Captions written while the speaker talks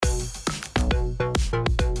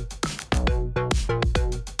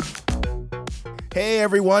Hey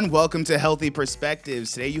everyone, welcome to Healthy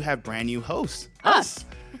Perspectives. Today you have brand new hosts, us.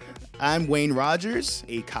 I'm Wayne Rogers,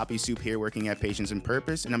 a copy soup here working at Patience and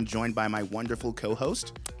Purpose, and I'm joined by my wonderful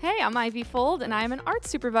co-host. Hey, I'm Ivy Fold, and I'm an art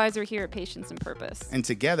supervisor here at Patience and Purpose. And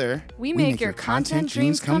together, we make your content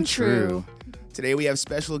dreams come true. Today we have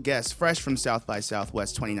special guests fresh from South by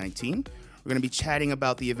Southwest 2019. We're going to be chatting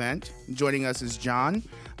about the event. Joining us is John,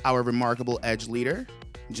 our remarkable Edge leader,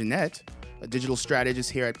 Jeanette, a digital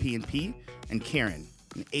strategist here at P&P, and Karen,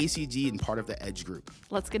 an ACG and part of the Edge group.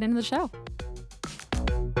 Let's get into the show.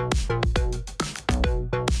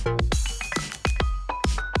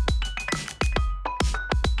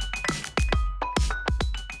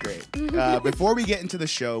 Great. Before we get into the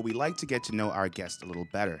show, we like to get to know our guest a little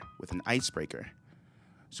better with an icebreaker.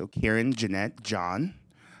 So Karen, Jeanette, John,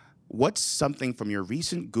 what's something from your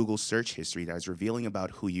recent Google search history that is revealing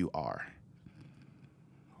about who you are?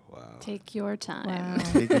 Wow. Take your time. Wow.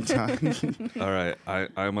 Take your time. All right,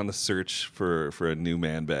 I'm on the search for a new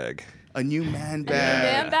man bag. A new man Man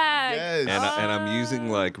bag. bag. Yes. And I'm using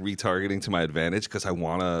like retargeting to my advantage because I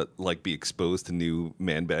want to like be exposed to new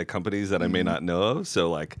man bag companies that I may not know of.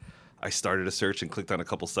 So like I started a search and clicked on a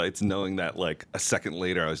couple sites knowing that like a second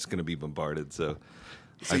later I was going to be bombarded. So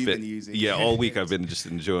You've been using. Yeah, all week I've been just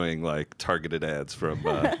enjoying like targeted ads from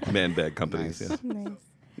man bag companies. Nice. Yeah. Nice.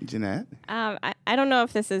 Jeanette? I don't know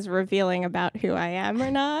if this is revealing about who I am or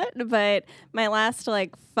not, but my last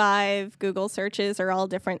 5 Google searches are all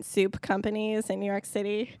different soup companies in New York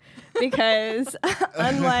City because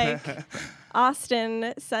unlike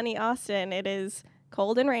Austin, sunny Austin, it is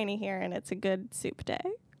cold and rainy here and it's a good soup day.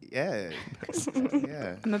 Yeah.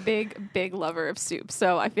 Yeah. I'm a big lover of soup,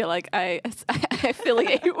 so I feel like I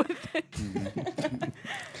affiliate with it. Mm-hmm.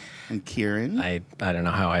 And Kieran? I don't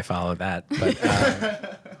know how I follow that,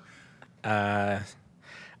 but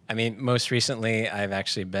I mean, most recently I've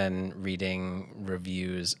actually been reading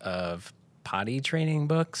reviews of potty training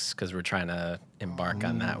books because we're trying to embark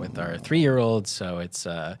on that with our 3-year-old. So it's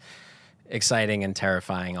exciting and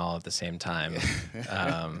terrifying all at the same time.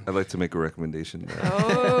 I'd like to make a recommendation.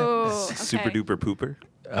 Oh, okay. Super duper pooper.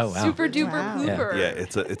 Oh wow! Super duper Wow. pooper. Yeah,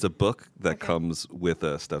 it's a book that Okay. comes with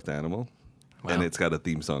a stuffed animal, and Wow. it's got a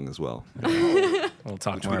theme song as well. We'll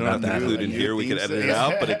talk Which more we don't about have to that. include in here. We could edit it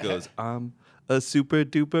out, but it goes, I'm a super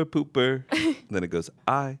duper pooper. Then it goes,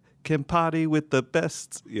 I can potty with the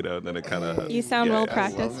best. You know, and then it kind of. You sound well I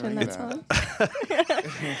practiced love in that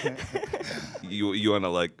that. song. You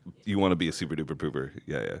want to be a super duper pooper.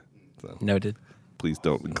 Yeah. So Noted. please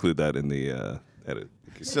don't include that in the edit.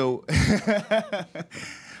 So,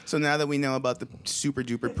 so now that we know about the super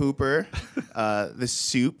duper pooper, the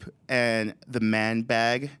soup, and the man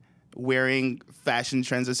bag wearing fashion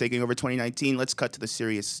trends that's taking over 2019, let's cut to the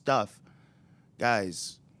serious stuff.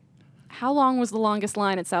 Guys, How long was the longest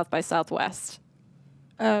line at South by Southwest?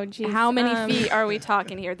 Oh, geez. How many feet are we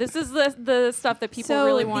talking here? This is the stuff that people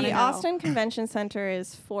really want to know. The Austin Convention Center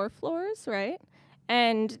is 4 floors, right?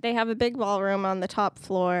 And they have a big ballroom on the top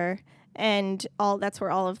floor, and that's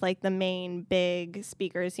where all of the main big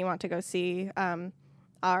speakers you want to go see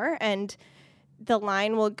are. And the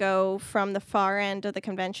line will go from the far end of the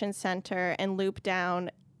convention center and loop down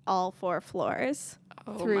all 4 floors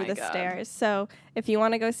through my the God. stairs. So if you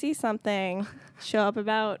want to go see something, show up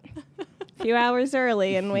about a few hours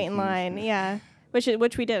early and wait in line. Yeah, which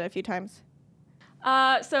we did a few times.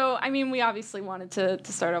 So, I mean, we obviously wanted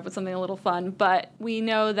to start off with something a little fun, but we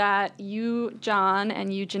know that you, John,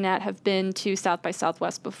 and you, Jeanette, have been to South by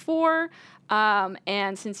Southwest before.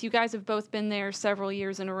 And since you guys have both been there several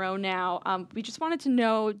years in a row now, we just wanted to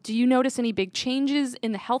know, do you notice any big changes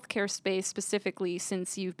in the healthcare space specifically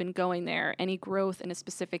since you've been going there? Any growth in a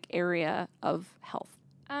specific area of health?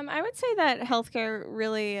 I would say that healthcare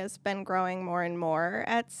really has been growing more and more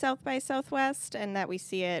at South by Southwest, and that we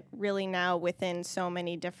see it really now within so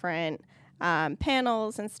many different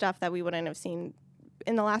panels and stuff that we wouldn't have seen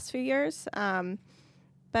in the last few years.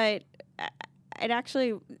 But I'd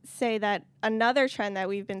actually say that another trend that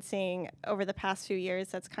we've been seeing over the past few years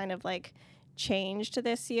that's kind of changed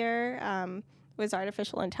this year was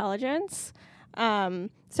artificial intelligence.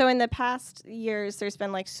 So in the past years, there's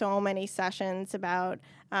been so many sessions about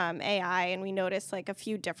AI, and we noticed a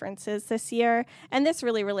few differences this year. And this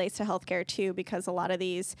really relates to healthcare too, because a lot of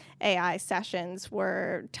these AI sessions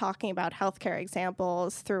were talking about healthcare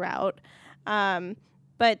examples throughout.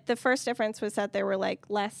 But the first difference was that there were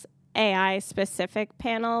less AI specific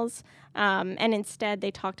panels, and instead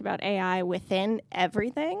they talked about AI within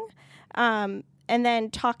everything. And then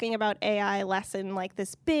talking about AI less in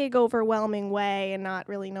this big overwhelming way and not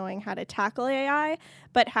really knowing how to tackle AI,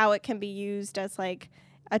 but how it can be used as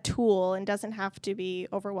a tool and doesn't have to be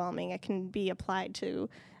overwhelming. It can be applied to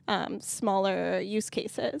smaller use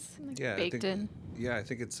cases. Yeah, baked in. Yeah, I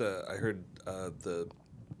think it's. I heard the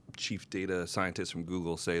chief data scientist from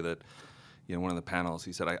Google say that, one of the panels,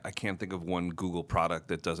 he said, I can't think of one Google product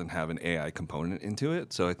that doesn't have an AI component into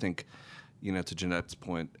it. So I think, to Jeanette's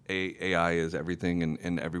point, AI is everything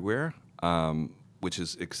and everywhere, which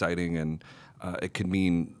is exciting, and it can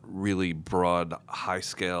mean really broad,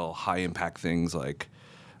 high-scale, high-impact things like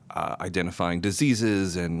identifying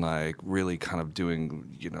diseases and like really kind of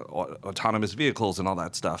doing, autonomous vehicles and all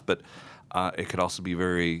that stuff. But it could also be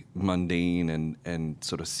very mundane and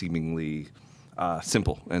sort of seemingly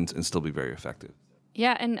simple and still be very effective.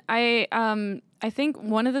 Yeah, and I think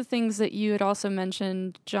one of the things that you had also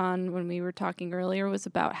mentioned, John, when we were talking earlier, was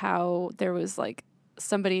about how there was like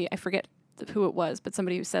somebody, I forget who it was, but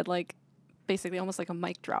somebody who said like basically almost like a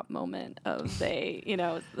mic drop moment of you're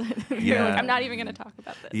like, I'm not even going to talk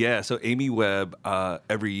about this. Yeah, so Amy Webb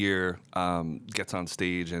every year gets on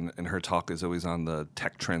stage, and her talk is always on the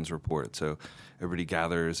Tech Trends Report. So everybody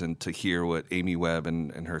gathers and to hear what Amy Webb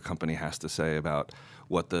and her company has to say about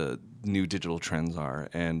what the new digital trends are.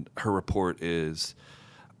 And her report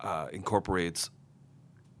incorporates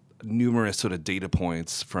numerous sort of data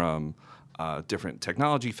points from different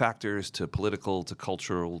technology factors to political to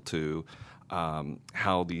cultural to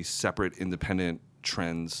how these separate independent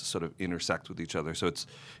trends sort of intersect with each other. So it's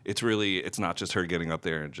not just her getting up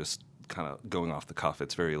there and just kind of going off the cuff.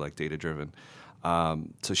 It's very like data driven.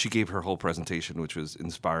 So she gave her whole presentation, which was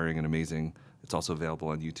inspiring and amazing. It's also available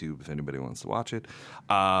on YouTube if anybody wants to watch it.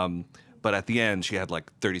 But at the end, she had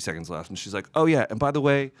like 30 seconds left, and she's like, "Oh yeah, and by the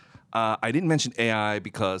way, I didn't mention AI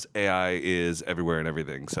because AI is everywhere and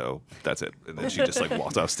everything, so that's it." And then she just like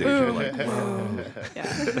walked off stage. And you're like, whoa.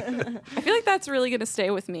 Yeah. I feel like that's really going to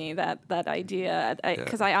stay with me, that idea.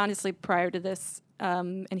 Because I honestly, prior to this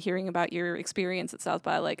and hearing about your experience at South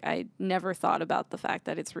by, like I never thought about the fact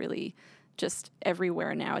that it's really just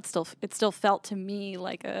everywhere now. It still felt to me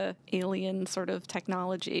like a alien sort of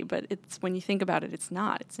technology, but it's when you think about it, it's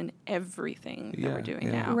not. It's in everything that we're doing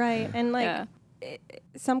now. Right, and like.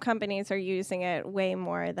 Some companies are using it way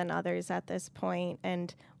more than others at this point.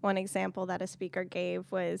 And one example that a speaker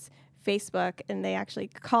gave was Facebook, and they actually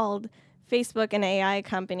called Facebook an AI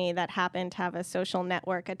company that happened to have a social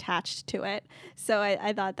network attached to it. So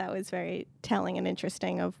I thought that was very telling and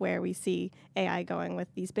interesting of where we see AI going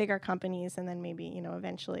with these bigger companies, and then maybe,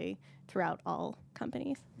 eventually throughout all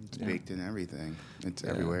companies. It's baked in everything. It's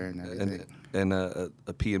everywhere and everything. And a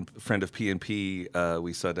friend of PNP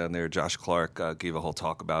we saw down there, Josh Clark, gave a whole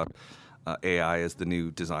talk about AI as the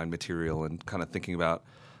new design material, and kind of thinking about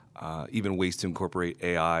even ways to incorporate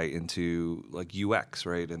AI into like UX,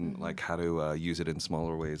 right? And like how to use it in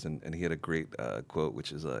smaller ways. And he had a great quote,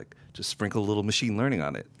 which is like, just sprinkle a little machine learning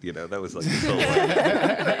on it. That was like,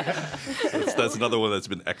 that's another one that's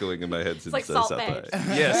been echoing in my head since like Salt South Bay.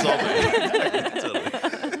 by. Yeah, Salt Bay. Totally.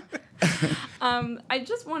 I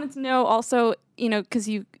just wanted to know also, because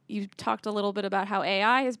you talked a little bit about how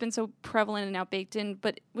AI has been so prevalent and now baked in,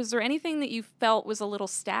 but was there anything that you felt was a little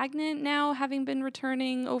stagnant now, having been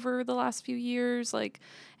returning over the last few years? Like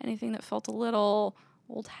anything that felt a little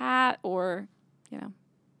old hat or,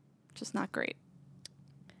 just not great?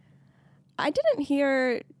 I didn't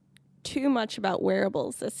hear too much about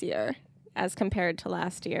wearables this year as compared to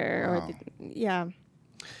last year. Wow.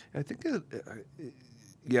 I think I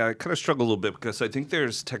kind of struggle a little bit because I think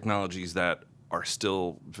there's technologies that are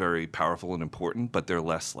still very powerful and important, but they're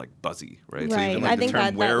less like buzzy, right? Right. So even like I the think term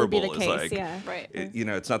that would be wearable the is case. like, Yeah. Right.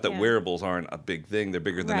 it's not that wearables aren't a big thing; they're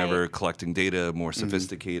bigger than Right. ever, collecting data, more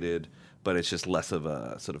sophisticated. But it's just less of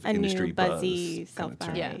a sort of A industry new buzz buzzy kind of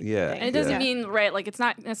term. self-buy Yeah, thing. And it doesn't yeah. mean, right, like it's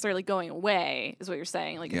not necessarily going away, is what you're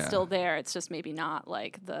saying. Like it's Yeah. still there. It's just maybe not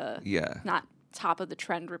like not top of the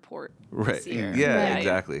trend report Right. this year. Yeah, Right.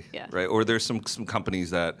 exactly. Yeah. Right. Or there's some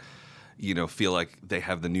companies that, feel like they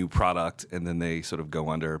have the new product and then they sort of go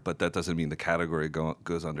under, but that doesn't mean the category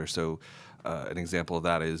goes under. So an example of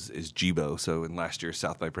that is Jibo. So in last year's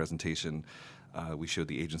South by presentation, we showed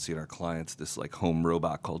the agency and our clients this like home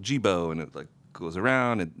robot called Jibo, and it like goes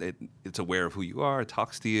around and it's aware of who you are, it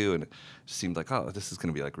talks to you, and it seemed like, oh, this is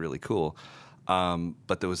going to be like really cool.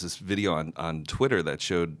 But there was this video on Twitter that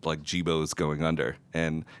showed like Jibo's going under.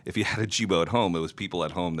 And if you had a Jibo at home, it was people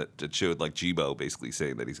at home that showed like Jibo basically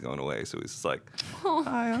saying that he's going away. So he's just like,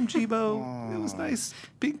 hi, I'm Jibo. It was nice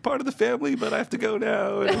being part of the family, but I have to go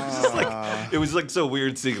now. And it was just like, it was like so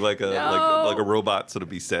weird seeing like a robot sort of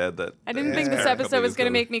be sad that. I didn't think his this parent episode company was going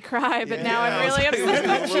to make me cry, but now Yeah, I'm really it was upset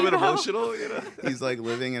about a little bit Jibo. emotional, He's like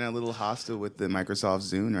living in a little hostel with the Microsoft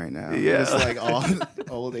Zune right now. Yeah. It's like all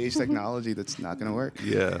old age technology that's It's not going to work.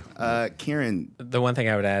 Yeah. Kieran, The one thing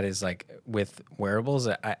I would add is like with wearables,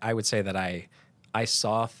 I would say that I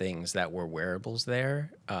saw things that were wearables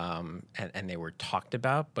there, and they were talked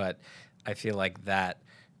about, but I feel like that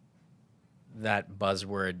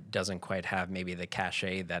buzzword doesn't quite have maybe the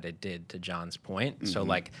cachet that it did to John's point. So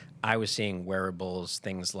like I was seeing wearables,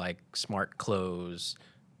 things like smart clothes,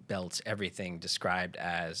 belts, everything described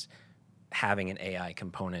as having an AI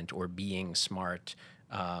component or being smart,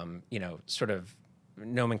 sort of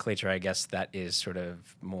nomenclature, I guess, that is sort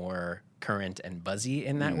of more current and buzzy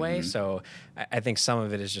in that way. So I think some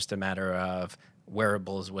of it is just a matter of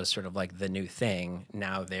wearables was sort of like the new thing.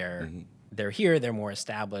 Now they're here, they're more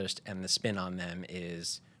established, and the spin on them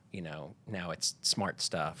is, now it's smart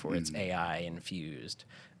stuff or it's AI infused.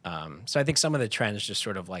 So I think some of the trends just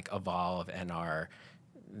sort of like evolve and are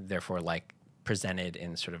therefore like presented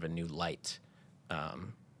in sort of a new light.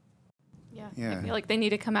 Yeah. I feel like they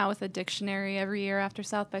need to come out with a dictionary every year after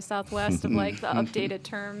South by Southwest of like the updated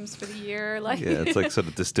terms for the year. Like Yeah, it's like sort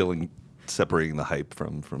of separating the hype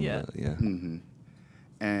from Yeah.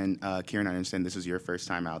 And Kieran, I understand this was your first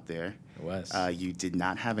time out there. It was. You did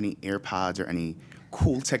not have any AirPods or any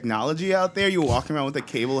cool technology out there. You were walking around with the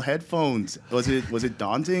cable headphones. Was it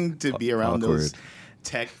daunting to be around those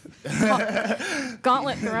tech?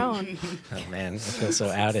 Gauntlet thrown. Oh man, I feel so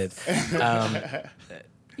outed.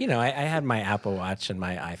 I had my Apple Watch and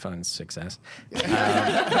my iPhone's success.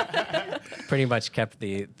 Pretty much kept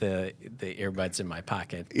the earbuds in my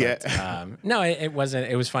pocket. But, no, it wasn't.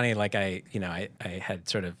 It was funny. Like I had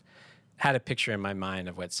sort of had a picture in my mind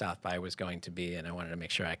of what South by was going to be, and I wanted to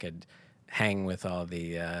make sure I could hang with all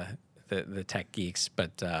the tech geeks.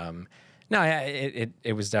 But no,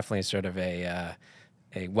 it was definitely sort of a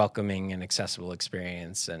welcoming and accessible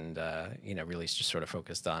experience, and really just sort of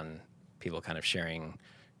focused on people kind of sharing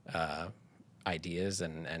ideas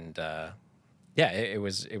and it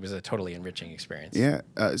was a totally enriching experience. Yeah.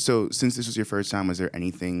 So since this was your first time, was there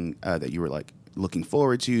anything that you were like looking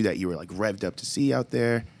forward to, that you were like revved up to see out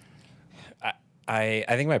there? I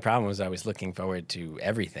think my problem was I was looking forward to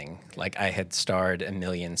everything. Like I had starred a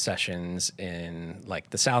million sessions in like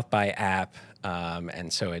the South by app,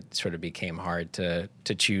 and so it sort of became hard to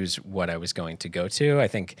choose what I was going to go to. I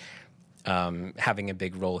think having a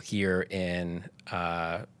big role here in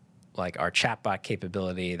like our chatbot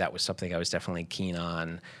capability, that was something I was definitely keen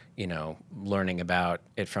on, learning about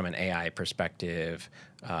it from an AI perspective.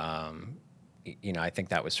 I think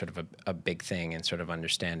that was sort of a big thing in sort of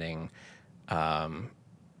understanding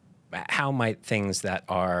how might things that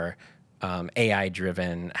are AI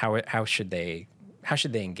driven, how should they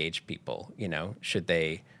engage people? Should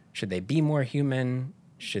they be more human?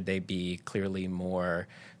 Should they be clearly more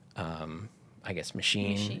I guess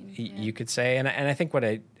machine you could say. And I think what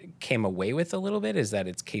I came away with a little bit is that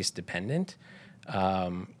it's case dependent.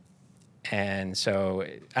 And so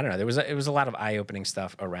I don't know, it was a lot of eye-opening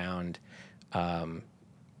stuff around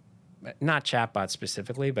not chatbots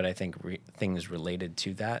specifically, but I think things related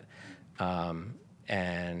to that.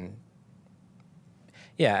 And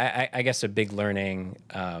yeah, I guess a big learning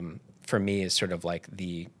for me is sort of like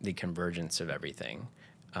the convergence of everything.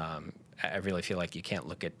 I really feel like you can't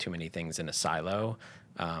look at too many things in a silo.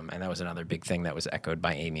 And that was another big thing that was echoed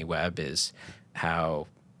by Amy Webb, is how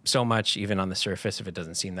so much, even on the surface, if it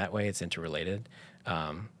doesn't seem that way, it's interrelated.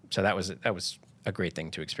 So that was a great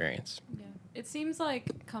thing to experience. Yeah. It seems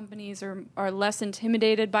like companies are less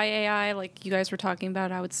intimidated by AI, like you guys were talking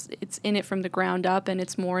about, how it's in it from the ground up, and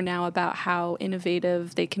it's more now about how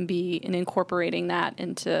innovative they can be in incorporating that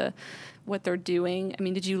into what they're doing. I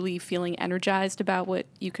mean, did you leave feeling energized about what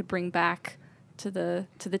you could bring back to the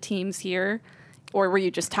teams here, or were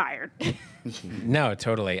you just tired? No,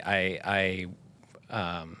 totally. I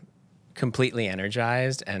completely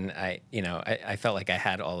energized, and I felt like I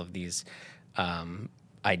had all of these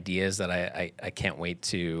ideas that I can't wait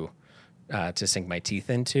to sink my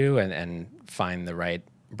teeth into and find the right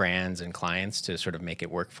brands and clients to sort of make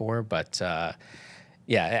it work for. But I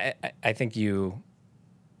think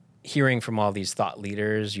hearing from all these thought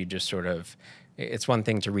leaders, you just sort of, it's one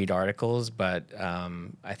thing to read articles, but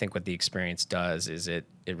I think what the experience does is it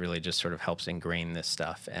really just sort of helps ingrain this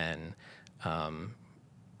stuff and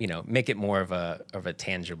make it more of a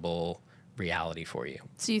tangible reality for you.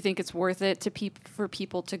 So you think it's worth it for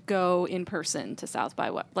people to go in person to South by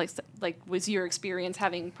what? Like was your experience,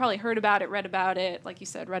 having probably heard about it, read about it, like you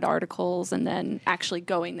said, read articles, and then actually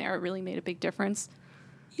going there, it really made a big difference?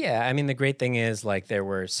 Yeah, I mean, the great thing is, like, there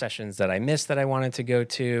were sessions that I missed that I wanted to go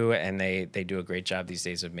to, and they do a great job these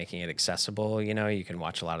days of making it accessible. You can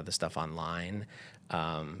watch a lot of the stuff online,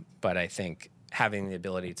 but I think having the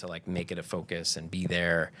ability to like make it a focus and be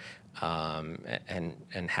there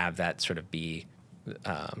and have that sort of be,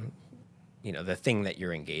 the thing that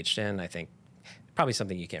you're engaged in. I think probably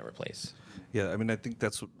something you can't replace. Yeah, I mean, I think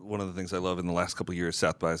that's one of the things I love. In the last couple of years,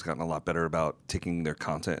 South by has gotten a lot better about taking their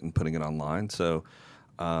content and putting it online. So,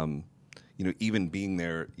 even being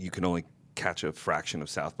there, you can only catch a fraction of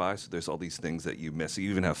South by. So there's all these things that you miss. You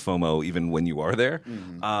even have FOMO even when you are there.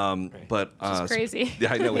 Right. But which is crazy.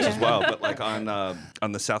 Yeah, I know, which is wild. But like on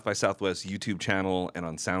the South by Southwest YouTube channel and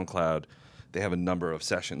on SoundCloud, they have a number of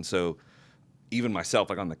sessions. So even myself,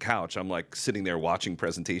 like on the couch, I'm like sitting there watching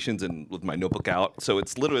presentations and with my notebook out. So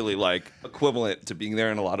it's literally like equivalent to being there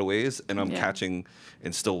in a lot of ways, and I'm catching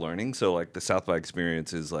and still learning. So like the South by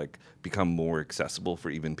experience is like become more accessible for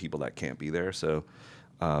even people that can't be there. So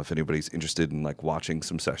if anybody's interested in like watching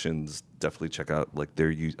some sessions, definitely check out like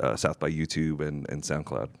their South by YouTube and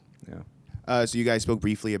SoundCloud. Yeah. So you guys spoke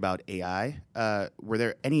briefly about AI. Were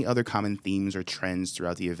there any other common themes or trends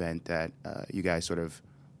throughout the event that you guys sort of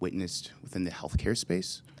witnessed within the healthcare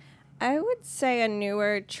space? I would say a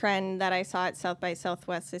newer trend that I saw at South by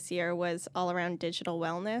Southwest this year was all around digital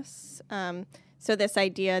wellness. So this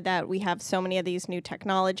idea that we have so many of these new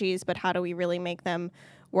technologies, but how do we really make them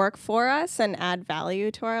work for us and add value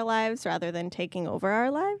to our lives rather than taking over our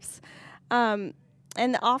lives? And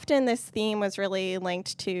often this theme was really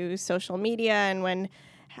linked to social media and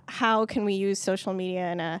how can we use social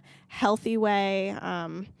media in a healthy way?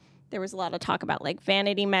 There was a lot of talk about like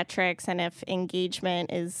vanity metrics and if engagement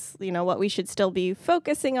is, what we should still be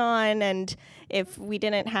focusing on. And if we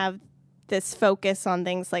didn't have this focus on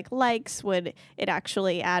things like likes, would it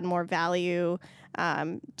actually add more value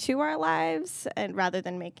to our lives and rather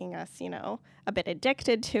than making us, a bit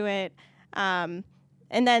addicted to it? And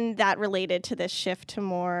then that related to this shift to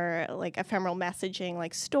more like ephemeral messaging,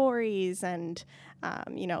 like stories and,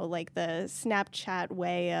 like the Snapchat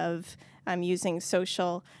way of using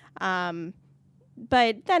social.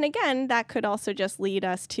 But then again, that could also just lead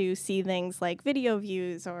us to see things like video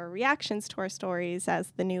views or reactions to our stories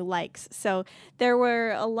as the new likes. So there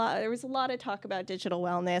was a lot of talk about digital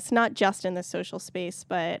wellness, not just in the social space,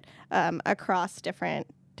 but across different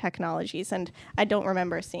technologies. And I don't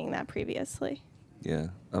remember seeing that previously. Yeah,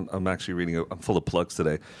 I'm actually reading. I'm full of plugs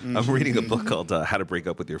today. I'm reading a book called "How to Break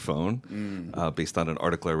Up with Your Phone," based on an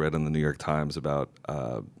article I read in the New York Times about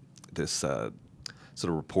this sort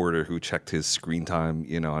of reporter who checked his screen time,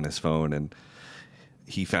 on his phone, and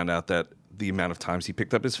he found out that the amount of times he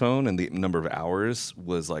picked up his phone and the number of hours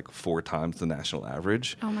was like 4 times the national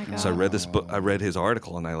average. Oh my god! So I read this book. I read his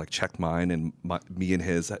article, and I like checked mine, and me and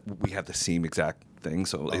his, we have the same exact thing.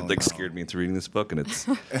 So it scared me into reading this book, and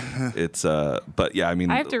it's but yeah, I mean,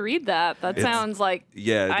 I have to read that. That sounds like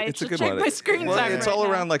it's a good check one. my screen time. It's right all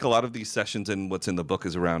now. around like a lot of these sessions, and what's in the book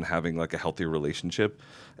is around having like a healthier relationship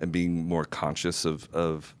and being more conscious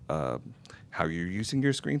of how you're using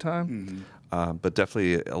your screen time. But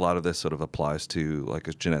definitely a lot of this sort of applies to, like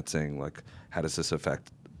as Jeanette saying, like how does this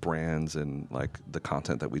affect brands and like the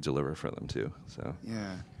content that we deliver for them too. So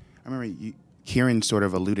yeah, I remember Kieran sort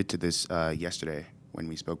of alluded to this yesterday when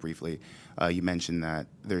we spoke briefly. You mentioned that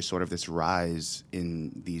there's sort of this rise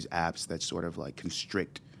in these apps that sort of like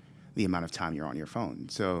constrict the amount of time you're on your phone.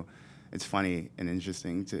 So it's funny and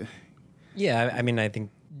interesting to... Yeah, I mean, I think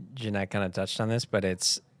Jeanette kind of touched on this, but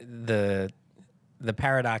it's the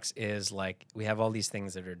paradox is like we have all these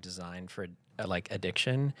things that are designed for like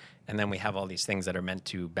addiction, and then we have all these things that are meant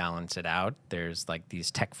to balance it out. There's like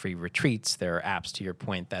these tech-free retreats. There are apps, to your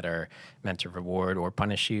point, that are meant to reward or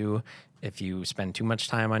punish you if you spend too much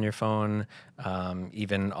time on your phone.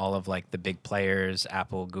 Even all of like the big players,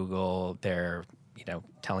 Apple, Google, they're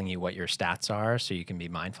telling you what your stats are so you can be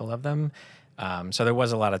mindful of them. So there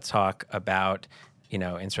was a lot of talk about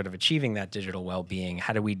in sort of achieving that digital well-being.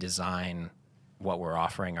 How do we design what we're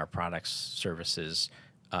offering our products, services,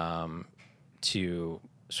 to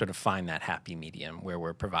sort of find that happy medium where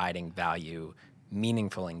we're providing value,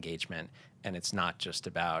 meaningful engagement, and it's not just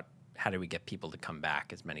about how do we get people to come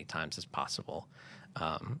back as many times as possible.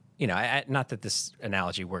 Not that this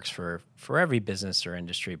analogy works for every business or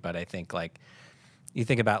industry, but I think like you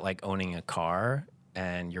think about like owning a car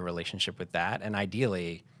and your relationship with that, and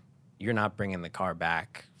ideally you're not bringing the car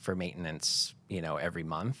back for maintenance, every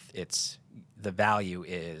month. It's the value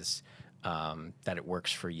is that it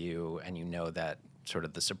works for you, and that sort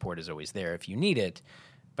of the support is always there if you need it,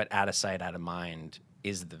 but out of sight, out of mind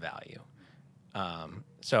is the value.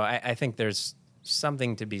 So I think there's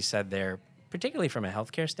something to be said there, particularly from a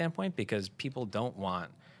healthcare standpoint, because people don't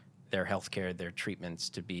want their healthcare, their treatments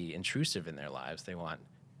to be intrusive in their lives. They want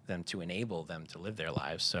them to enable them to live their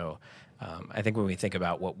lives. So I think when we think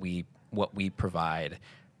about what we provide,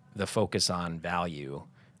 the focus on value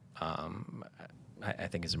I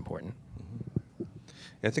think is important.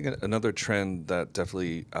 I think another trend that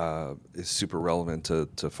definitely is super relevant to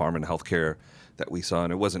pharma and healthcare that we saw,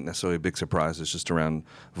 and it wasn't necessarily a big surprise, it's just around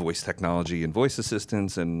voice technology and voice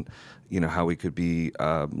assistants, and how we could be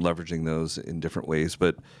leveraging those in different ways.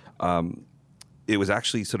 But it was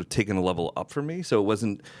actually sort of taken a level up for me. So it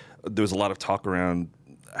wasn't. There was a lot of talk around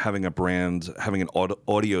having a brand, having an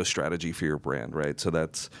audio strategy for your brand, right? So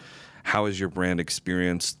that's how is your brand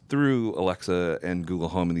experienced through Alexa and Google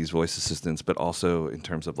Home and these voice assistants, but also in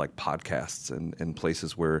terms of like podcasts and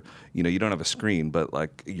places where, you don't have a screen, but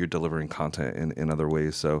like you're delivering content in other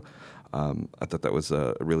ways. So I thought that was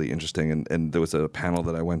really interesting. And there was a panel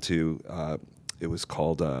that I went to, it was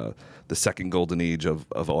called The Second Golden Age of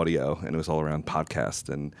Audio, and it was all around podcasts.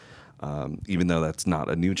 And even though that's not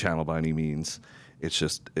a new channel by any means, it's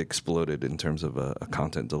just exploded in terms of a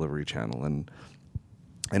content delivery channel. And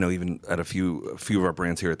I know even at a few of our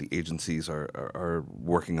brands here at the agencies are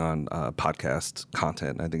working on podcast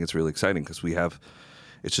content. And I think it's really exciting because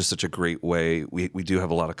it's just such a great way. We do have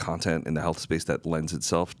a lot of content in the health space that lends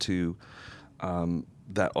itself to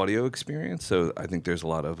that audio experience. So I think there's a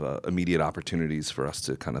lot of immediate opportunities for us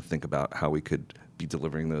to kind of think about how we could be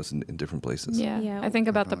delivering those in different places. Yeah. I think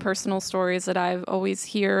about the personal stories that I've always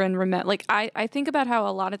hear and remember. Like I think about how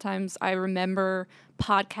a lot of times I remember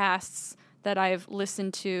podcasts that I've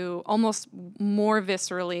listened to almost more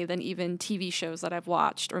viscerally than even TV shows that I've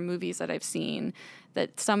watched or movies that I've seen,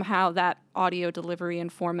 that somehow that audio delivery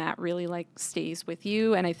and format really like stays with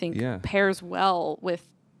you, and I think pairs well with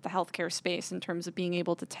the healthcare space in terms of being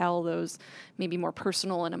able to tell those maybe more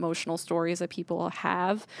personal and emotional stories that people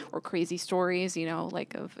have, or crazy stories,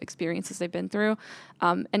 like of experiences they've been through.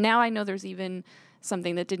 And now I know there's even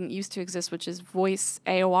something that didn't used to exist, which is voice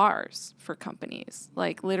AORs for companies,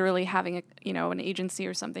 like literally having an agency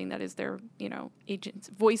or something that is their,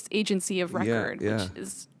 voice agency of record, which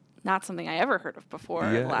is not something I ever heard of before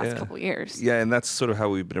in the last couple of years. Yeah, and that's sort of how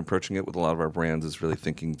we've been approaching it with a lot of our brands, is really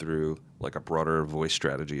thinking through like a broader voice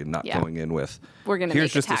strategy and not going in with, we're gonna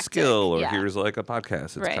here's make just a skill, or Yeah. here's like a podcast.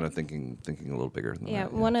 It's Right. kind of thinking a little bigger than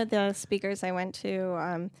that. One of the speakers I went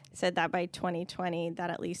to said that by 2020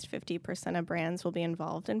 that at least 50% of brands will be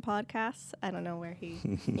involved in podcasts. I don't know where he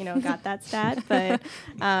got that stat, but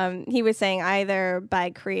he was saying either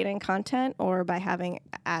by creating content or by having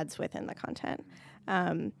ads within the content.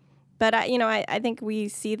 But I think we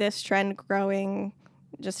see this trend growing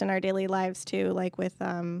just in our daily lives too, like with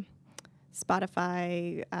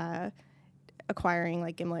Spotify acquiring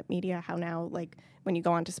like Gimlet Media, how now like when you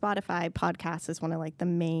go onto Spotify, podcasts is one of like the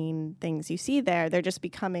main things you see there. They're just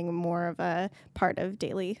becoming more of a part of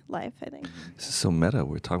daily life, I think. This is so meta.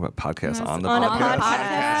 We're talking about podcasts on the on podcast. a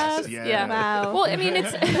podcast. Yeah. Wow. Well, I mean,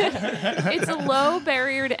 it's a low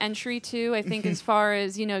barrier to entry too. I think as far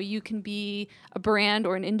as you can be a brand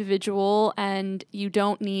or an individual, and you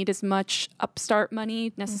don't need as much upstart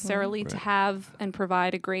money necessarily to have and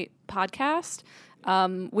provide a great podcast.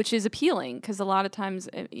 Which is appealing because a lot of times,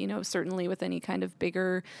 certainly with any kind of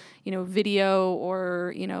bigger, video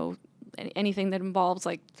or, anything that involves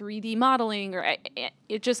like 3D modeling, or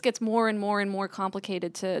it just gets more and more and more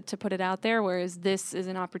complicated to put it out there. Whereas this is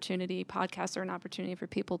an opportunity, podcasts are an opportunity for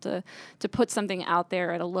people to put something out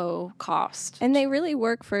there at a low cost. And they really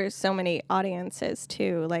work for so many audiences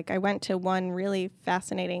too. Like I went to one really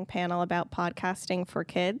fascinating panel about podcasting for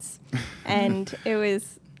kids, and it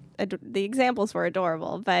was. The examples were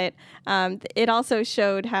adorable, but it also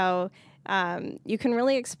showed how you can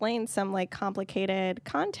really explain some like complicated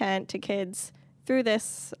content to kids through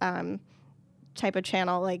this type of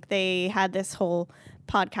channel. Like they had this whole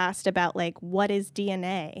podcast about like what is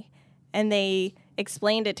DNA, and they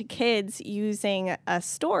explained it to kids using a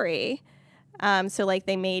story. So like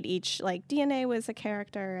they made each, like DNA was a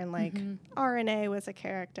character and like RNA was a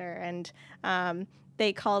character, and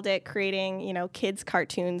they called it creating, kids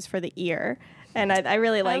cartoons for the ear. And I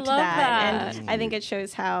really liked that. And I think it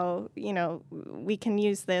shows how, we can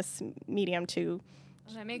use this medium to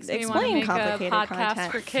that makes me want to make a podcast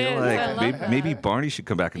for kids. Like maybe Barney should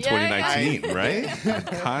come back in 2019, right?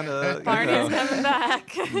 Kind of. Barney's coming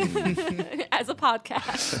back as a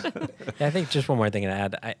podcast. Yeah, I think just one more thing to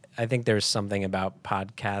add. I think there's something about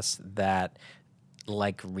podcasts that,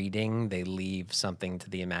 like reading, they leave something to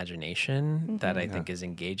the imagination that I think is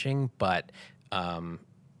engaging. But, so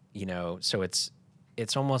it's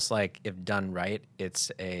almost like if done right,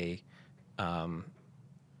 it's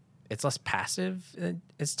less passive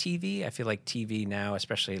as TV. I feel like TV now,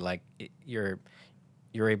 especially like you're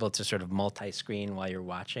able to sort of multi-screen while you're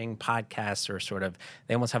watching. Podcasts are sort of,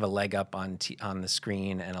 they almost have a leg up on the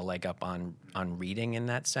screen and a leg up on reading in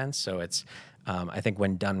that sense. So it's I think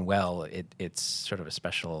when done well, it's sort of a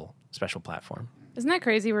special platform. Isn't that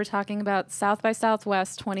crazy? We're talking about South by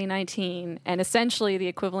Southwest 2019 and essentially the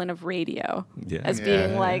equivalent of radio as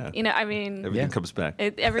being like, you know, I mean, Everything comes back.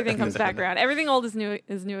 Everything comes back around. Everything old is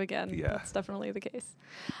new again. Yeah. That's definitely the case.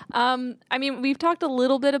 I mean, we've talked a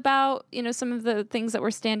little bit about, you know, some of the things that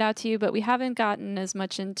were stand out to you, but we haven't gotten as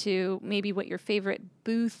much into maybe what your favorite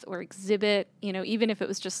booth or exhibit, you know, even if it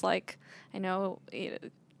was just like, I know,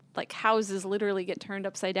 like houses literally get turned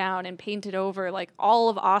upside down and painted over, like all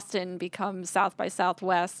of Austin becomes South by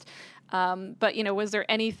Southwest. But, you know, was there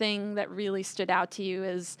anything that really stood out to you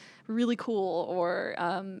as really cool or,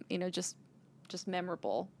 you know, just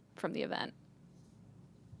memorable from the event?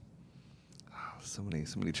 So many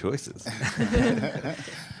choices. I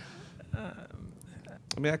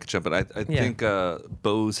mean, I could jump in. I think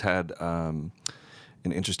Bose had an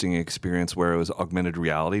interesting experience where it was augmented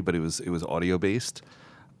reality, but it was audio based.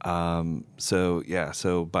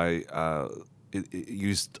 So by it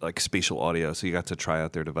used like spatial audio, so you got to try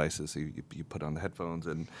out their devices. So you put on the headphones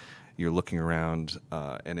and you're looking around,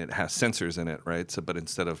 and it has sensors in it, right? So, but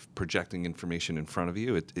instead of projecting information in front of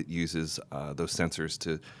you, it uses those sensors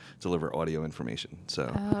to deliver audio information.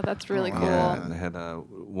 So, that's really cool. Yeah, and they had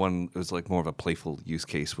one. It was like more of a playful use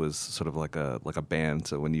case. Was sort of like a band.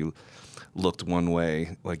 So when you looked one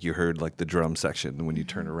way, like you heard like the drum section, and when you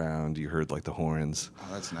turn around, you heard like the horns.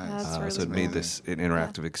 Oh, that's nice. That's really So it made this an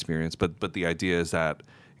interactive experience. But the idea is that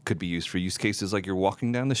it could be used for use cases like you're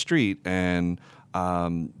walking down the street and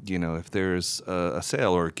you know, if there's a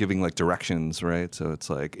sale or giving like directions, right? So it's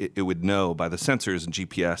like it would know by the sensors and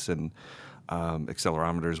GPS and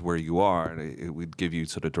accelerometers where you are, and it would give you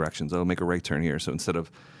sort of directions. Oh, make a right turn here. So instead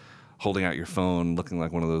of holding out your phone, looking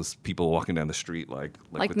like one of those people walking down the street, like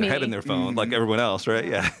with me. their head in their phone, like everyone else, right?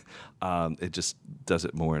 Yeah. It just does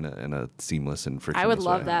it more in a seamless and frictionless I would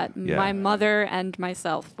love way. that. Yeah. My mother and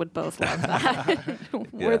myself would both love that.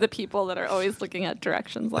 We're Yeah. the people that are always looking at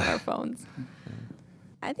directions on our phones.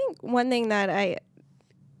 I think one thing that I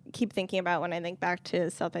keep thinking about when I think back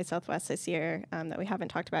to South by Southwest this year that we haven't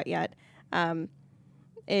talked about yet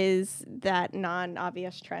is that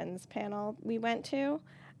non-obvious trends panel we went to.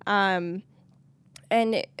 And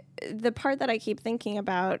the part that I keep thinking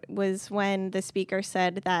about was when the speaker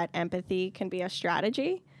said that empathy can be a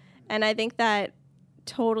strategy. And I think that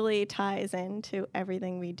totally ties into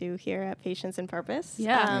everything we do here at Patience and Purpose.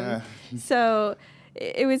 Yeah. So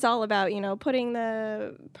it was all about, you know, putting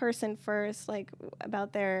the person first, like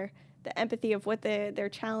about the empathy of what their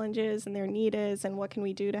challenge is and their need is and what can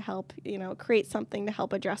we do to help, you know, create something to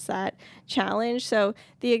help address that challenge. So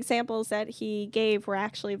the examples that he gave were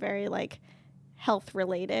actually very like health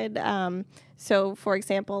related. So for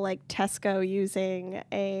example, like Tesco using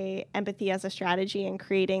a empathy as a strategy and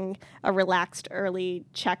creating a relaxed early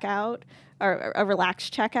checkout or a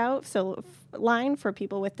relaxed checkout. So line for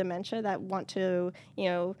people with dementia that want to, you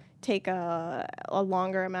know, take a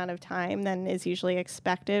longer amount of time than is usually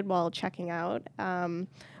expected while checking out.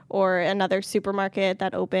 Or another supermarket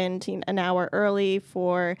that opened an hour early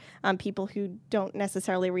for people who don't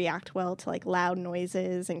necessarily react well to like loud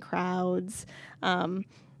noises and crowds.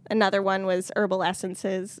 Another one was Herbal Essence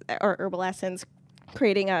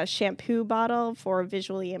creating a shampoo bottle for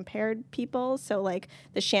visually impaired people. So like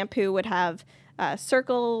the shampoo would have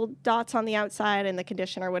circle dots on the outside and the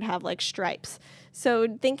conditioner would have like stripes.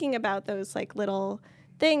 So thinking about those like little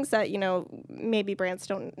things that, you know, maybe brands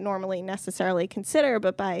don't normally necessarily consider,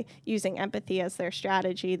 but by using empathy as their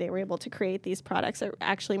strategy, they were able to create these products that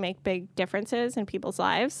actually make big differences in people's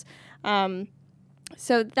lives.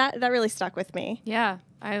 So that really stuck with me. Yeah,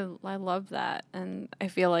 I love that. And I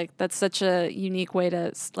feel like that's such a unique way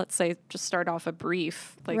to, let's say, just start off a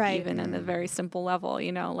brief, like Right. even in a very simple level,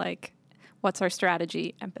 you know, like what's our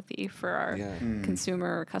strategy, empathy for our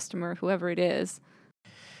consumer or customer, whoever it is.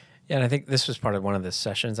 Yeah, and I think this was part of one of the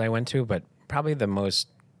sessions I went to, but probably the most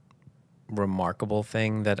remarkable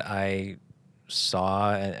thing that I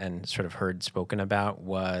saw and sort of heard spoken about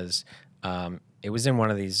was it was in one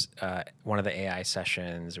of these one of the AI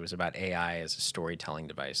sessions. It was about AI as a storytelling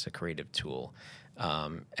device, a creative tool,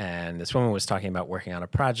 and this woman was talking about working on a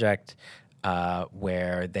project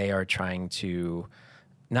where they are trying to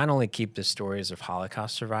not only keep the stories of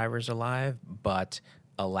Holocaust survivors alive, but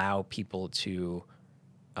allow people to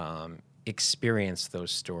experience those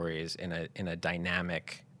stories in a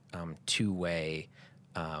dynamic, two-way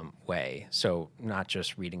way. So not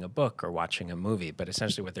just reading a book or watching a movie, but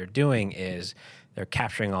essentially what they're doing is they're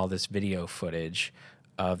capturing all this video footage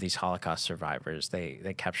of these Holocaust survivors.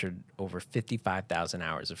 They captured over 55,000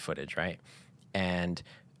 hours of footage, right? And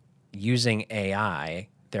using AI,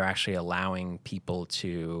 they're actually allowing people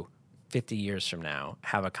to 50 years from now,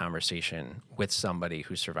 have a conversation with somebody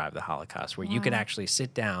who survived the Holocaust, where you could actually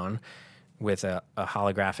sit down with a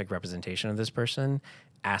holographic representation of this person,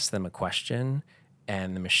 ask them a question,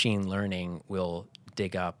 and the machine learning will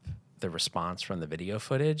dig up the response from the video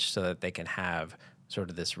footage so that they can have sort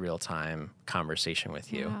of this real-time conversation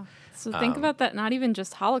with you. Wow. So think about that, not even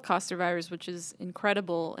just Holocaust survivors, which is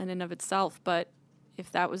incredible in and of itself, but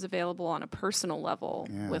if that was available on a personal level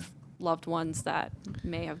with loved ones that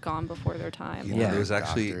may have gone before their time. You know, there's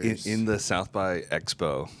actually in the South by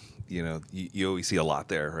Expo, you know, you always see a lot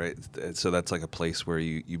there, right? So that's like a place where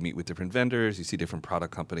you meet with different vendors, you see different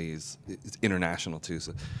product companies. It's international too.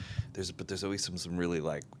 So there's always some really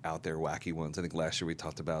like out there wacky ones. I think last year we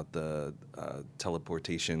talked about the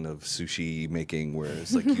teleportation of sushi making, where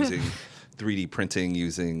it's like using 3D printing,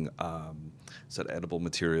 using sort of edible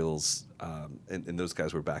materials, and those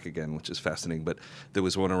guys were back again, which is fascinating. But there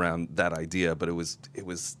was one around that idea, but it was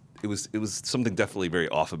something definitely very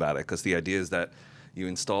off about it, because the idea is that you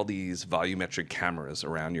install these volumetric cameras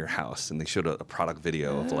around your house, and they showed a product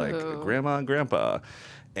video of like grandma and grandpa,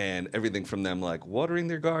 and everything from them like watering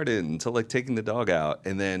their garden to like taking the dog out,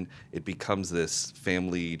 and then it becomes this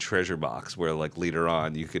family treasure box where like later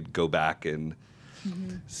on you could go back and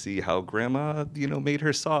see how grandma, you know, made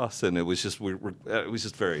her sauce, and it was just it was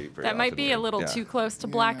just very, very. That might be a little too close to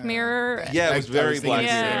Black Mirror. Yeah, it was very Black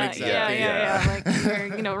Mirror. Yeah. Like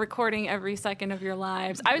you're, you know, recording every second of your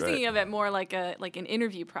lives. I was thinking of it more like an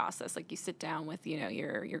interview process. Like you sit down with, you know,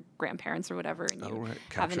 your grandparents or whatever, and you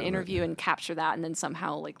have an interview and capture that, and then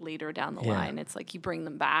somehow like later down the line, it's like you bring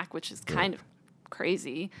them back, which is kind of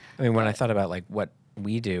crazy. I mean, when I thought about like what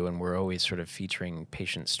we do, and we're always sort of featuring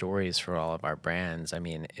patient stories for all of our brands. I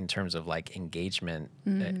mean, in terms of like engagement,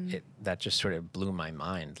 that just sort of blew my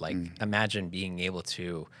mind. Like, imagine being able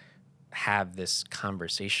to have this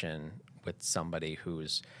conversation with somebody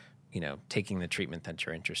who's, you know, taking the treatment that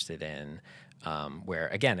you're interested in, where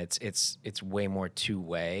again, it's way more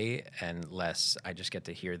two-way and less. I just get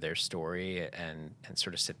to hear their story and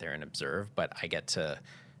sort of sit there and observe, but I get to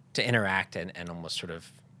interact and almost sort of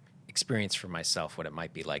experience for myself what it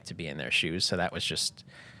might be like to be in their shoes. So that was just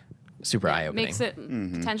super eye-opening. Makes it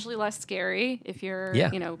potentially less scary if you're,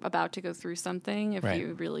 you know, about to go through something, if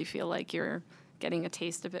you really feel like you're getting a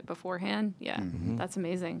taste of it beforehand. Yeah, that's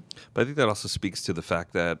amazing. But I think that also speaks to the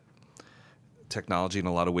fact that technology in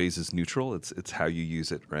a lot of ways is neutral. It's how you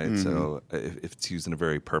use it, right? So if it's used in a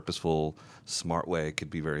very purposeful, smart way, it could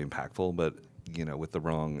be very impactful, but, you know, with the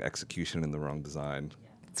wrong exation and the wrong design,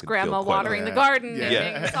 it's grandma watering the garden and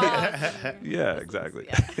making sauce. Yeah, exactly.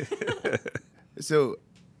 Yeah. So,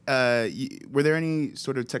 were there any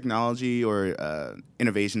sort of technology or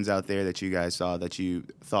innovations out there that you guys saw that you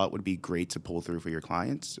thought would be great to pull through for your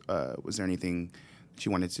clients? Was there anything that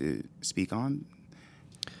you wanted to speak on?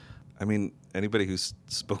 I mean, anybody who's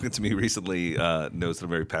spoken to me recently knows that I'm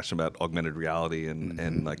very passionate about augmented reality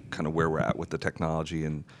and like kind of where we're at with the technology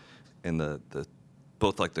and the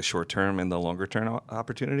both like the short term and the longer term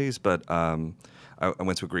opportunities. But I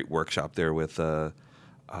went to a great workshop there with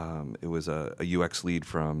it was a UX lead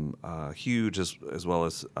from Huge as well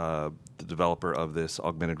as the developer of this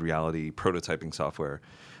augmented reality prototyping software,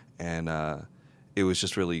 and it was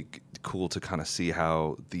just really cool to kind of see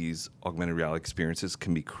how these augmented reality experiences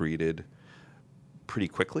can be created pretty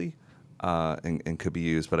quickly and could be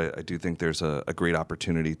used. But I do think there's a great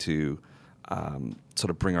opportunity to sort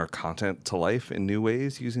of bring our content to life in new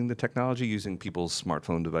ways using the technology, using people's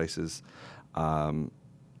smartphone devices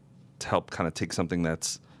to help kind of take something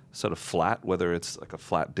that's sort of flat, whether it's like a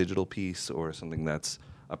flat digital piece or something that's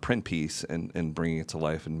a print piece, and bringing it to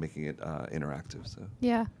life and making it interactive. So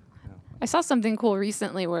Yeah. I saw something cool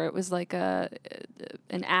recently where it was like an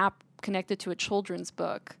app connected to a children's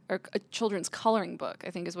book, or a children's coloring book, I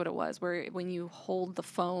think is what it was, where when you hold the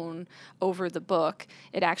phone over the book,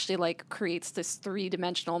 it actually like creates this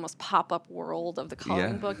 3-dimensional almost pop-up world of the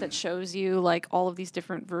coloring book that shows you like all of these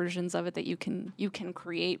different versions of it that you can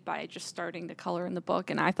create by just starting to color in the book.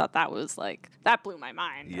 And I thought that was like, that blew my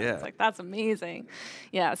mind. I was like, that's amazing.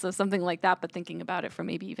 Yeah, so something like that, but thinking about it from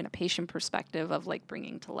maybe even a patient perspective of like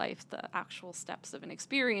bringing to life the actual steps of an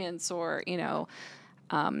experience, or, you know,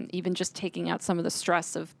 even just taking out some of the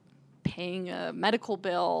stress of paying a medical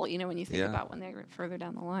bill, you know, when you think about when they're further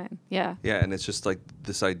down the line. Yeah. Yeah, and it's just like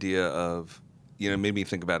this idea of, you know, it made me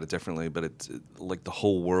think about it differently, but it's like the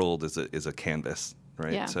whole world is a canvas,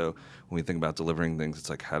 right? Yeah. So when we think about delivering things, it's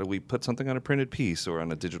like, how do we put something on a printed piece or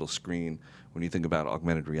on a digital screen? When you think about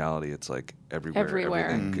augmented reality, it's like everywhere.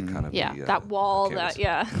 Everything could kind of be that wall, that,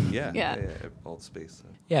 yeah, all the space.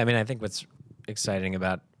 Yeah, I mean, I think what's exciting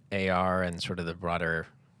about AR and sort of the broader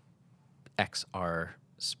XR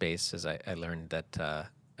space, as I learned that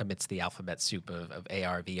amidst the alphabet soup of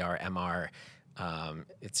AR, VR, MR,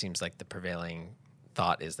 it seems like the prevailing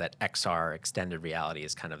thought is that XR, extended reality,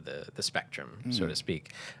 is kind of the spectrum, so to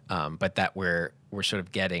speak, but that we're sort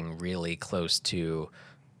of getting really close to,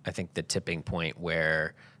 I think, the tipping point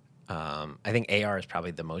where I think AR is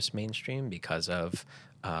probably the most mainstream because of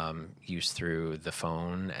use through the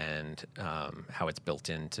phone and how it's built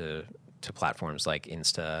into platforms like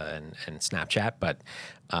Insta and Snapchat. But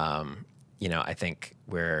I think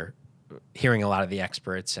we're hearing a lot of the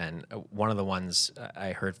experts, and one of the ones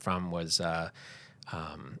I heard from was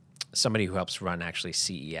somebody who helps run actually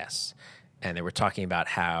CES, and they were talking about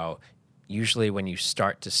how usually when you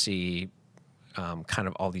start to see kind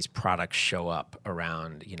of all these products show up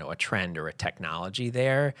around, a trend or a technology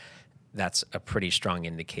there, that's a pretty strong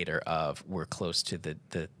indicator of we're close to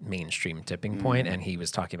the mainstream tipping point. And he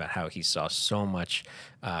was talking about how he saw so much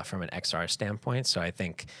from an XR standpoint. So I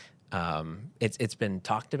think it's been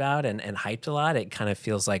talked about and hyped a lot. It kind of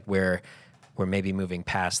feels like we're maybe moving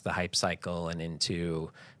past the hype cycle and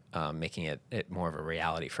into making it more of a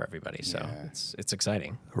reality for everybody. So it's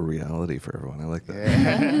exciting. A reality for everyone. I like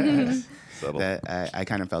that. That I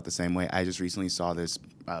kind of felt the same way. I just recently saw this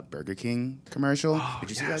Burger King commercial. Did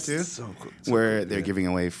you see that too? So cool. Where they're giving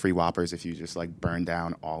away free Whoppers if you just like burn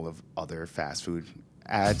down all of other fast food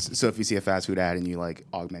ads. So if you see a fast food ad and you like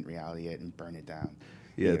augment reality it and burn it down.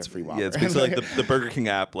 Yeah, you get it's a free Whopper. Yeah, it's basically like the Burger King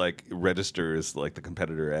app like registers like the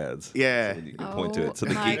competitor ads. Yeah. So you can point to it. So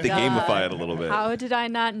they my gamify God. it a little bit. How did I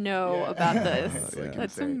not know about this? Yeah.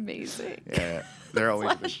 That's amazing. Yeah, they're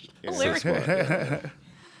always Hilarious.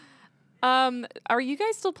 Are you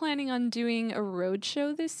guys still planning on doing a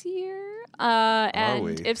roadshow this year? And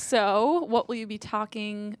we? if so, what will you be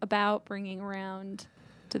talking about, bringing around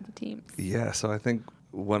to the teams? Yeah, so I think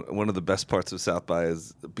one of the best parts of South by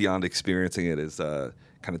is beyond experiencing it is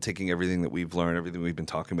kind of taking everything that we've learned, everything we've been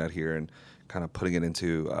talking about here, and kind of putting it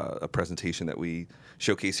into a presentation that we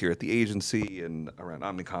showcase here at the agency and around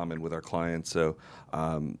Omnicom and with our clients. So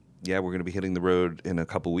we're going to be hitting the road in a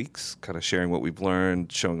couple weeks, kind of sharing what we've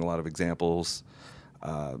learned, showing a lot of examples.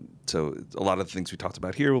 So a lot of the things we talked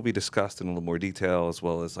about here will be discussed in a little more detail, as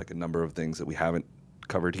well as like a number of things that we haven't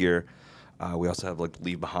covered here. We also have like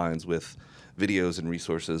leave behinds with videos and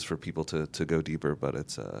resources for people to go deeper, but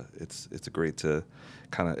it's great to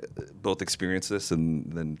kind of both experience this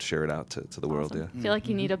and then share it out to the world. Yeah, I feel like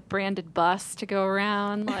you need a branded bus to go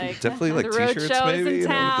around, like definitely like the road t-shirts shows maybe, in with the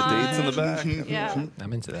town. dates in the back. Yeah.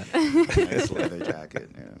 I'm into that. nice leather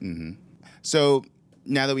jacket. Yeah. So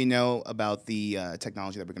now that we know about the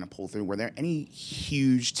technology that we're going to pull through, were there any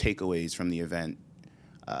huge takeaways from the event,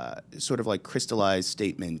 sort of like crystallized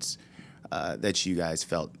statements that you guys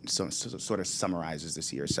felt sort of summarizes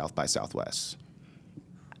this year's South by Southwest?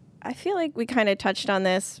 I feel like we kind of touched on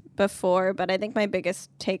this before, but I think my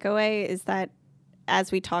biggest takeaway is that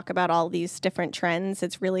as we talk about all these different trends,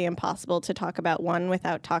 it's really impossible to talk about one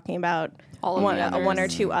without talking about All of the others. one or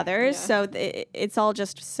two others. Yeah. So it's all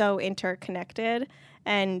just so interconnected,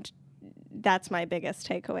 and that's my biggest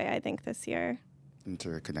takeaway, I think, this year.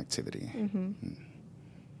 Interconnectivity.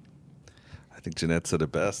 I think Jeanette said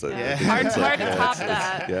it best. Yeah. Hard to top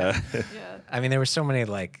that. Yeah. Yeah. I mean, there were so many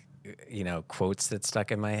quotes that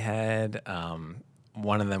stuck in my head.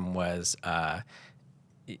 One of them was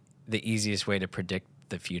the easiest way to predict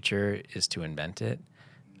the future is to invent it.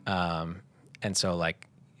 And so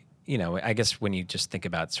I guess when you just think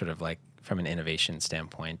about sort of like from an innovation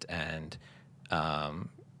standpoint and not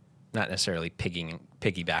necessarily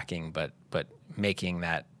piggybacking, but making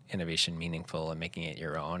that innovation meaningful and making it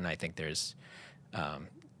your own, I think there's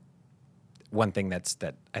one thing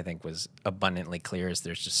that I think was abundantly clear is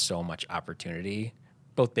there's just so much opportunity,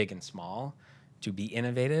 both big and small, to be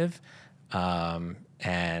innovative. I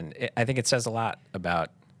think it says a lot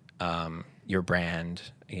about your brand,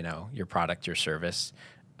 your product, your service,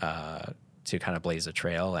 to kind of blaze a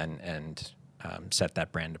trail and set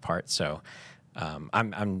that brand apart. So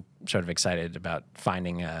I'm sort of excited about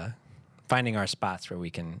finding our spots where we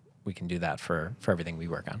can do that for everything we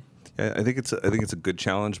work on. Yeah, I think it's a good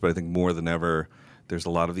challenge, but I think more than ever, there's a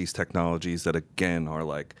lot of these technologies that again are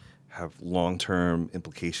like have long-term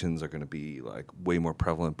implications, are going to be like way more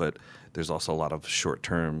prevalent, but there's also a lot of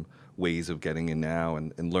short-term ways of getting in now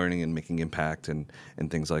and learning and making impact and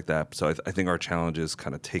things like that. So I think our challenge is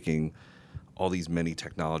kind of taking all these many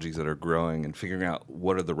technologies that are growing and figuring out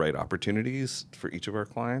what are the right opportunities for each of our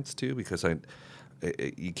clients too, because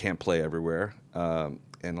you can't play everywhere.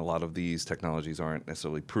 And a lot of these technologies aren't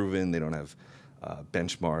necessarily proven. They don't have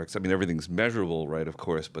benchmarks. I mean, everything's measurable, right, of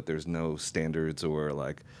course, but there's no standards or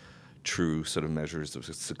like true sort of measures of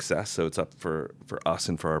success. So it's up for us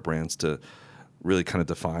and for our brands to really kind of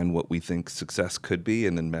define what we think success could be,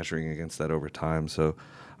 and then measuring against that over time. So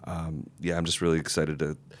I'm just really excited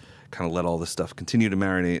to kind of let all this stuff continue to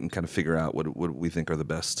marinate and kind of figure out what we think are the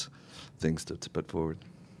best things to put forward.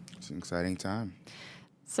 It's an exciting time.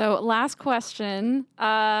 So last question.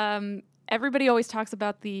 Everybody always talks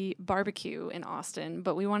about the barbecue in Austin,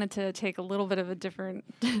 but we wanted to take a little bit of a different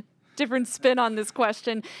spin on this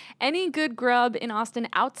question. Any good grub in Austin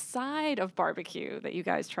outside of barbecue that you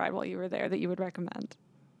guys tried while you were there that you would recommend?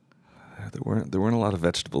 There weren't a lot of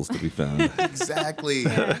vegetables to be found. Exactly.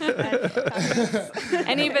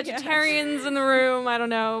 Any vegetarians in the room? I don't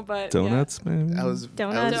know, but Donuts, maybe. Donuts,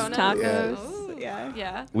 tacos. Ooh, Yeah.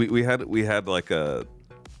 yeah. We had like a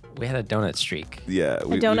We had a donut streak. a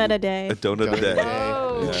donut a day. A donut a day.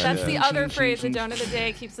 Oh, Yeah. that's the Yeah. other phrase. A donut a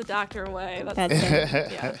day keeps the doctor away. That's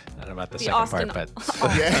it. Yeah. I don't know about the The second Austin. part,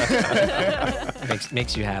 Yeah. but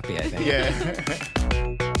makes you happy, I think.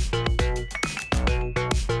 Yeah.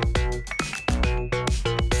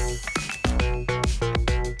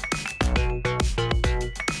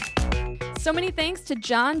 So many thanks to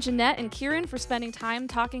John, Jeanette, and Kieran for spending time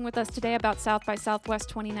talking with us today about South by Southwest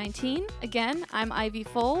 2019. Again, I'm Ivy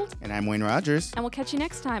Fold, And I'm Wayne Rogers. and we'll catch you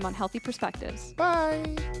next time on Healthy Perspectives.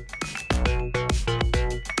 Bye.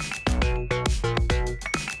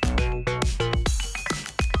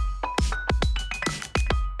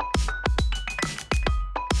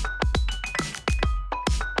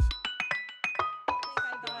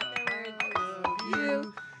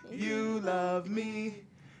 You love me.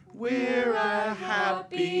 We're a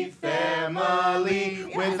happy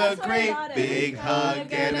family with a great big hug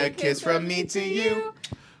and a kiss from me to you.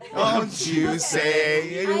 Won't you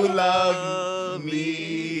say you love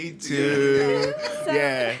me too?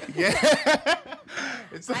 Yeah, yeah.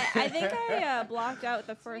 It's I think I blocked out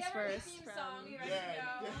the first verse. Song, you ready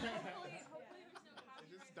to go?